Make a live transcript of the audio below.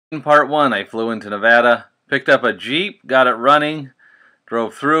In part one, I flew into Nevada, picked up a Jeep, got it running,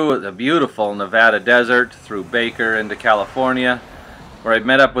 drove through the beautiful Nevada desert, through Baker into California, where I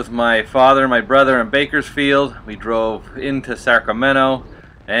met up with my father and my brother in Bakersfield. We drove into Sacramento,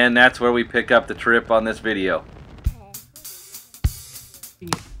 and that's where we pick up the trip on this video.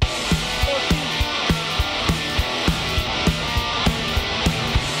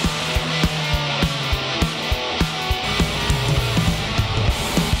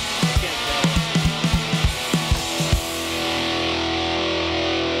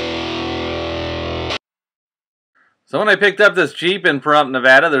 So when I picked up this Jeep in Pahrump,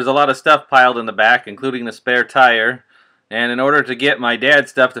 Nevada, there's a lot of stuff piled in the back, including the spare tire. And in order to get my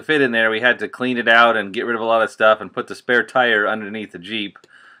dad's stuff to fit in there, we had to clean it out and get rid of a lot of stuff and put the spare tire underneath the Jeep.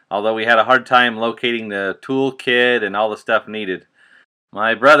 Although we had a hard time locating the tool kit and all the stuff needed.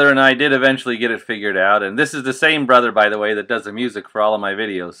 My brother and I did eventually get it figured out. And this is the same brother, by the way, that does the music for all of my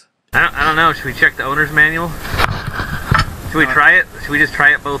videos. I don't know. Should we check the owner's manual? Should we try it? Should we just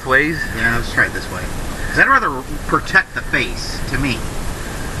try it both ways? Yeah, let's try it this way. Because I'd rather protect the face, to me,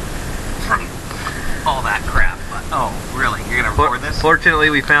 from all that crap. But, oh, really? You're going to record this? Fortunately,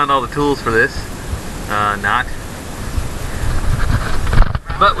 we found all the tools for this. Not.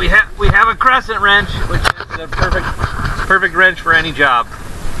 But we have a crescent wrench, which is a perfect wrench for any job.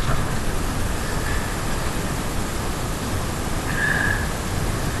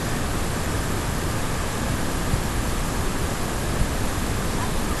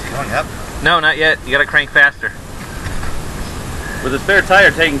 Is it going up? No, not yet. You gotta crank faster. With the spare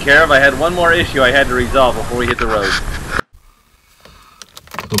tire taken care of, I had one more issue I had to resolve before we hit the road. So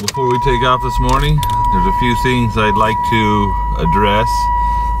before we take off this morning, there's a few things I'd like to address.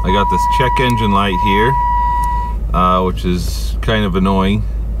 I got this check engine light here, which is kind of annoying.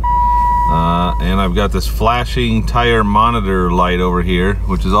 And I've got this flashing tire monitor light over here,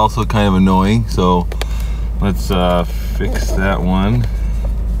 which is also kind of annoying. So let's fix that one.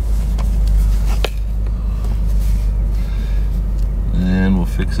 And we'll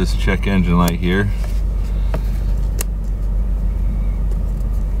fix this check engine light here.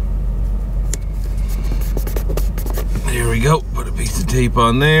 There we go. Put a piece of tape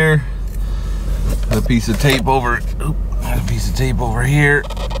on there. Put a piece of tape over. A piece of tape over here.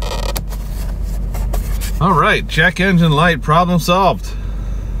 All right, check engine light problem solved.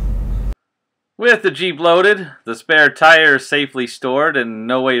 With the Jeep loaded, the spare tire safely stored, and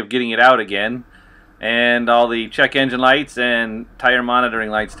no way of getting it out again, and all the check engine lights and tire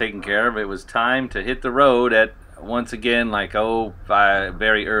monitoring lights taken care of, it was time to hit the road at, once again, like,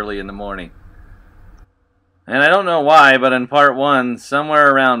 very early in the morning. And I don't know why, but in part one,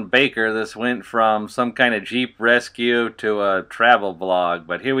 somewhere around Baker, this went from some kind of Jeep rescue to a travel vlog.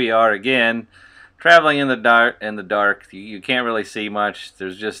 But here we are again, traveling in the dark. You can't really see much.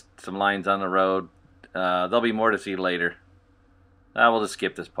 There's just some lines on the road. There'll be more to see later. We'll just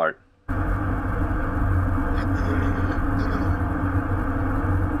skip this part.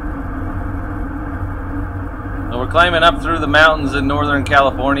 So we're climbing up through the mountains in Northern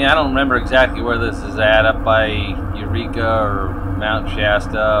California. I don't remember exactly where this is at, up by Eureka or Mount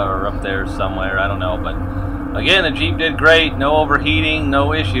Shasta or up there somewhere, I don't know. But again, the Jeep did great, no overheating,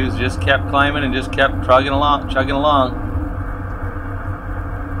 no issues, just kept climbing and just kept chugging along.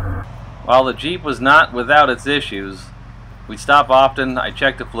 While the Jeep was not without its issues, we stop often, I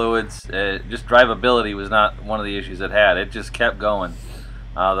checked the fluids, just drivability was not one of the issues it had, it just kept going.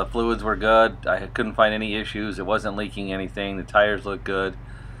 The fluids were good. I couldn't find any issues. It wasn't leaking anything. The tires looked good.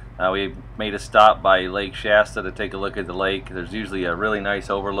 We made a stop by Lake Shasta to take a look at the lake. There's usually a really nice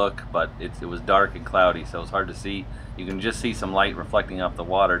overlook, but it was dark and cloudy, so it was hard to see. You can just see some light reflecting off the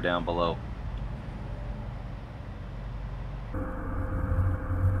water down below.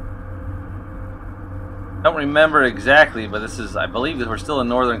 I don't remember exactly, but I believe that we're still in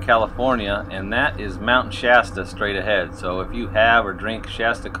Northern California, and that is Mount Shasta straight ahead. So if you have or drink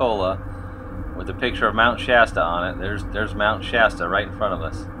Shasta Cola with a picture of Mount Shasta on it, there's Mount Shasta right in front of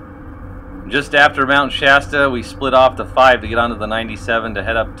us. Just after Mount Shasta, we split off the 5 to get onto the 97 to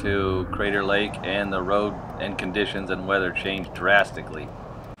head up to Crater Lake, and the road and conditions and weather changed drastically.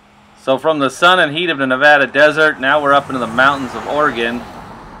 So from the sun and heat of the Nevada desert, now we're up into the mountains of Oregon.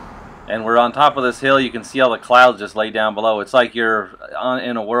 And we're on top of this hill. You can see all the clouds just laid down below. It's like you're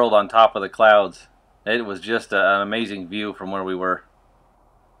in a world on top of the clouds. It was just an amazing view from where we were.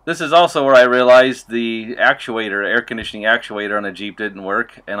 This is also where I realized the actuator, air conditioning actuator on the Jeep didn't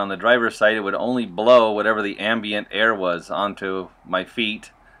work. And on the driver's side, it would only blow whatever the ambient air was onto my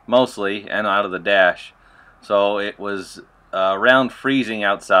feet, mostly, and out of the dash. So it was around freezing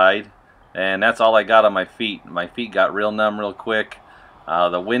outside. And that's all I got on my feet. My feet got real numb real quick.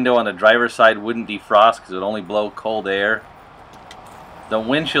 The window on the driver's side wouldn't defrost because it would only blow cold air. The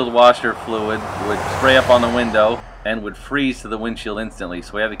windshield washer fluid would spray up on the window and would freeze to the windshield instantly,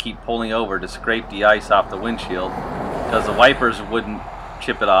 so we had to keep pulling over to scrape the ice off the windshield because the wipers wouldn't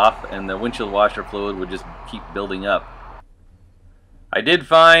chip it off and the windshield washer fluid would just keep building up. I did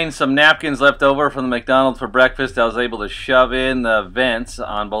find some napkins left over from the McDonald's for breakfast. I was able to shove in the vents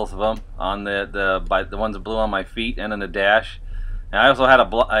on both of them, on the ones that blew on my feet and in the dash. And I also had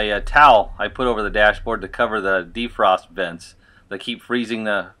a towel I put over the dashboard to cover the defrost vents that keep freezing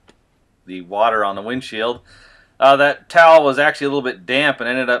the water on the windshield. That towel was actually a little bit damp and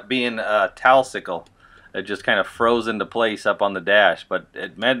ended up being a towelsicle. It just kind of froze into place up on the dash, but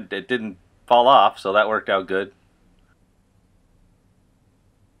it meant it didn't fall off, so that worked out good.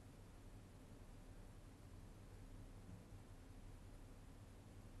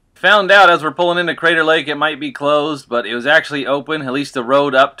 Found out as we're pulling into Crater Lake it might be closed, but it was actually open. At least the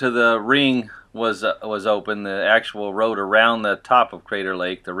road up to the ring was open. The actual road around the top of Crater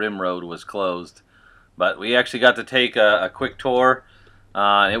Lake, the rim road, was closed. But we actually got to take a quick tour.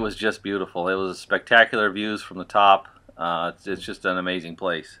 It was just beautiful. It was spectacular views from the top. It's just an amazing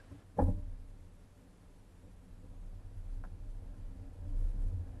place.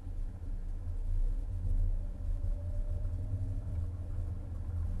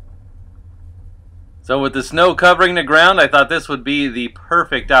 So with the snow covering the ground, I thought this would be the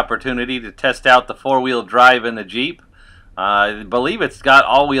perfect opportunity to test out the four-wheel drive in the Jeep. I believe it's got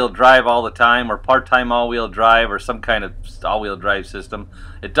all-wheel drive all the time, or part-time all-wheel drive, or some kind of all-wheel drive system.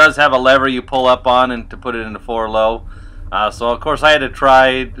 It does have a lever you pull up on and to put it into 4-low. So of course I had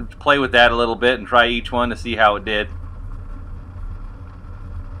to play with that a little bit and try each one to see how it did.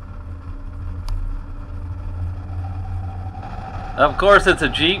 Of course it's a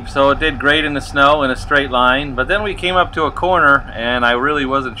Jeep, so it did great in the snow in a straight line, but then we came up to a corner and I really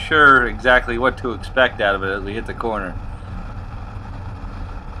wasn't sure exactly what to expect out of it as we hit the corner.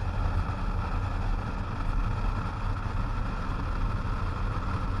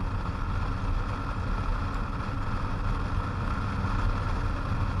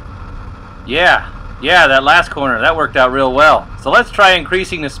 Yeah, that last corner, that worked out real well. So let's try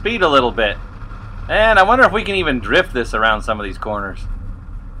increasing the speed a little bit. And I wonder if we can even drift this around some of these corners.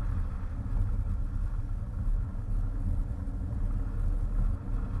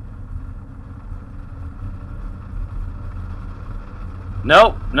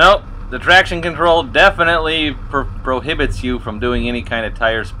 Nope. The traction control definitely prohibits you from doing any kind of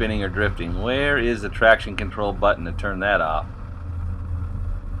tire spinning or drifting. Where is the traction control button to turn that off?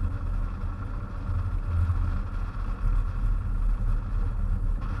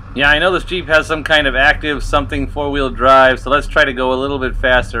 Yeah, I know this Jeep has some kind of active something four-wheel drive, so let's try to go a little bit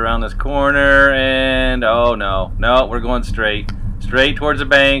faster around this corner, and oh no, we're going straight towards the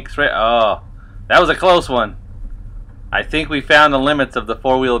bank, oh, that was a close one. I think we found the limits of the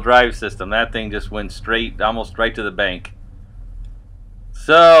four-wheel drive system. That thing just went straight, almost right to the bank.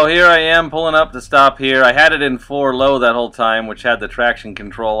 So here I am pulling up to stop here. I had it in 4-low that whole time, which had the traction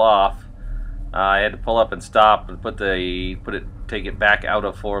control off. I had to pull up and stop and take it back out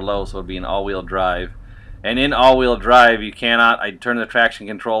of 4-low, so it would be an all-wheel drive. And in all-wheel drive, you cannot. I'd turn the traction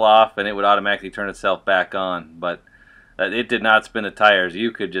control off, and it would automatically turn itself back on. But it did not spin the tires.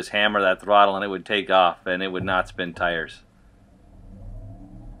 You could just hammer that throttle, and it would take off, and it would not spin tires.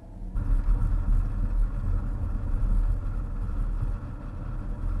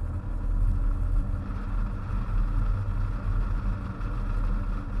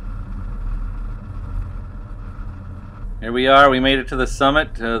 Here we are. We made it to the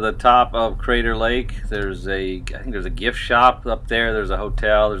summit, to the top of Crater Lake. I think there's a gift shop up there. There's a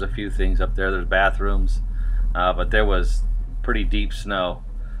hotel. There's a few things up there. There's bathrooms, but there was pretty deep snow,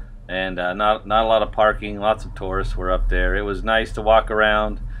 and not a lot of parking. Lots of tourists were up there. It was nice to walk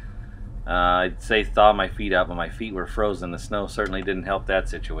around. I'd say thaw my feet out, but my feet were frozen. The snow certainly didn't help that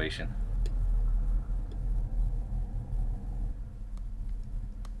situation.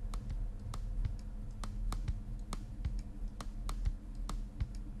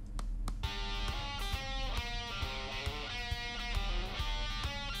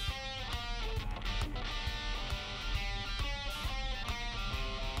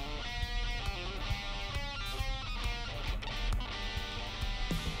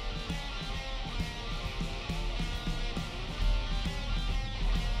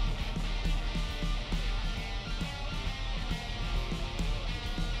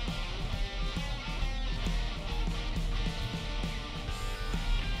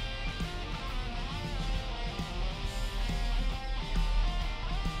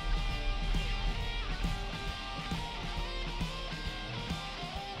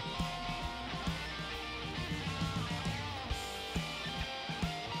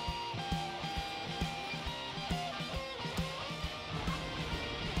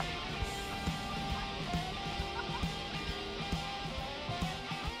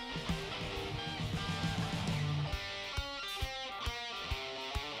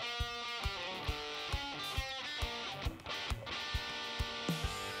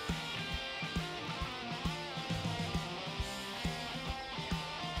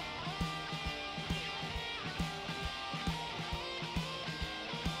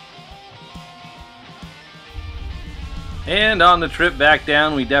 And on the trip back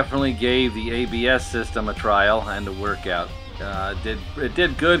down, we definitely gave the ABS system a trial and a workout. It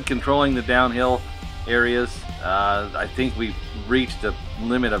did good controlling the downhill areas. I think we reached the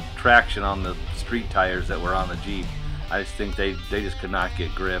limit of traction on the street tires that were on the Jeep. I just think they just could not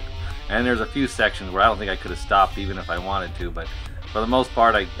get grip. And there's a few sections where I don't think I could have stopped even if I wanted to, but for the most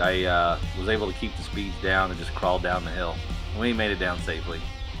part I was able to keep the speeds down and just crawl down the hill. We made it down safely.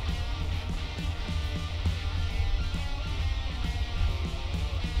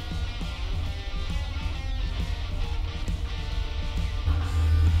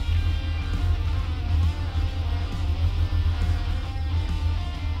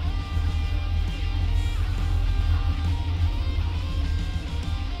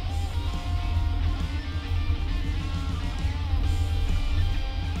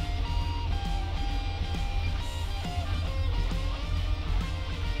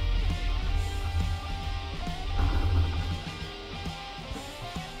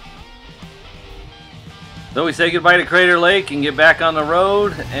 So we say goodbye to Crater Lake and get back on the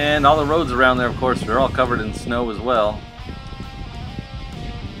road, and all the roads around there, of course, they're all covered in snow as well.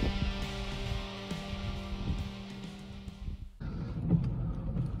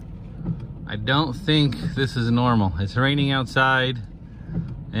 I don't think this is normal. It's raining outside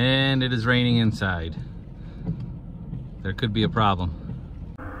and it is raining inside. There could be a problem.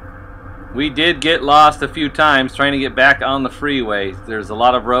 We did get lost a few times trying to get back on the freeway. There's a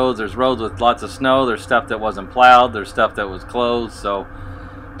lot of roads. There's roads with lots of snow. There's stuff that wasn't plowed. There's stuff that was closed. So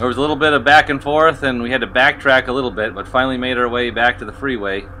there was a little bit of back and forth, and we had to backtrack a little bit, but finally made our way back to the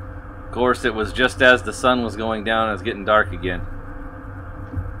freeway. Of course, it was just as the sun was going down and it was getting dark again.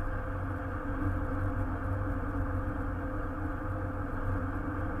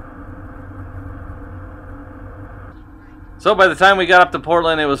 So by the time we got up to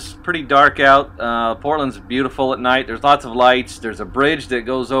Portland, it was pretty dark out. Portland's beautiful at night. There's lots of lights. There's a bridge that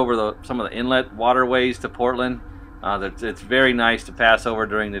goes over some of the inlet waterways to Portland. It's very nice to pass over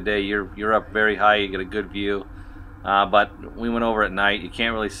during the day. You're up very high. You get a good view. But we went over at night. You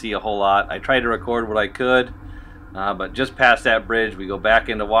can't really see a whole lot. I tried to record what I could, but just past that bridge, we go back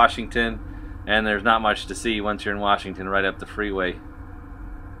into Washington, and there's not much to see once you're in Washington, right up the freeway.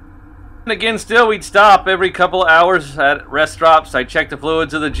 And again, still, we'd stop every couple of hours at rest stops. I'd check the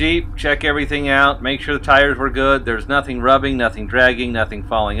fluids of the Jeep, check everything out, make sure the tires were good. There's nothing rubbing, nothing dragging, nothing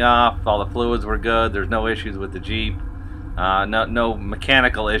falling off. All the fluids were good. There's no issues with the Jeep. No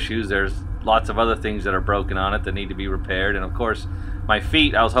mechanical issues. There's lots of other things that are broken on it that need to be repaired. And of course, my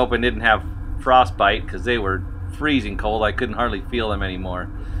feet, I was hoping didn't have frostbite because they were freezing cold. I couldn't hardly feel them anymore.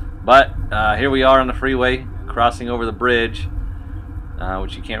 But here we are on the freeway, crossing over the bridge.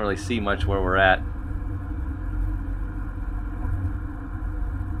 Which you can't really see much where we're at.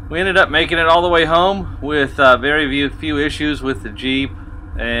 We ended up making it all the way home with very few issues with the Jeep,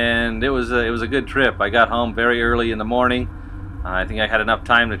 and it was a good trip. I got home very early in the morning. I think I had enough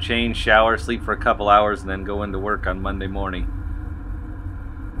time to change, shower, sleep for a couple hours, and then go into work on Monday morning.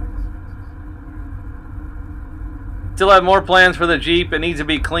 Still have more plans for the Jeep. It needs to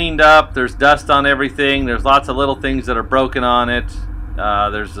be cleaned up. There's dust on everything. There's lots of little things that are broken on it.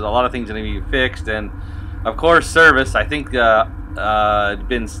 There's a lot of things that need to be fixed, and of course service. I think it's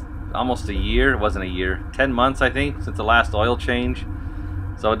been almost a year. It wasn't a year, 10 months I think, since the last oil change.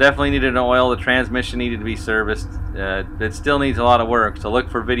 So it definitely needed an oil. The transmission needed to be serviced. It still needs a lot of work, so look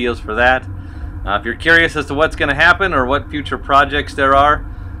for videos for that. If you're curious as to what's going to happen or what future projects there are,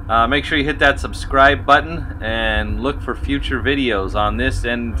 make sure you hit that subscribe button and look for future videos on this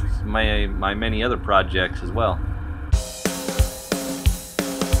and my many other projects as well.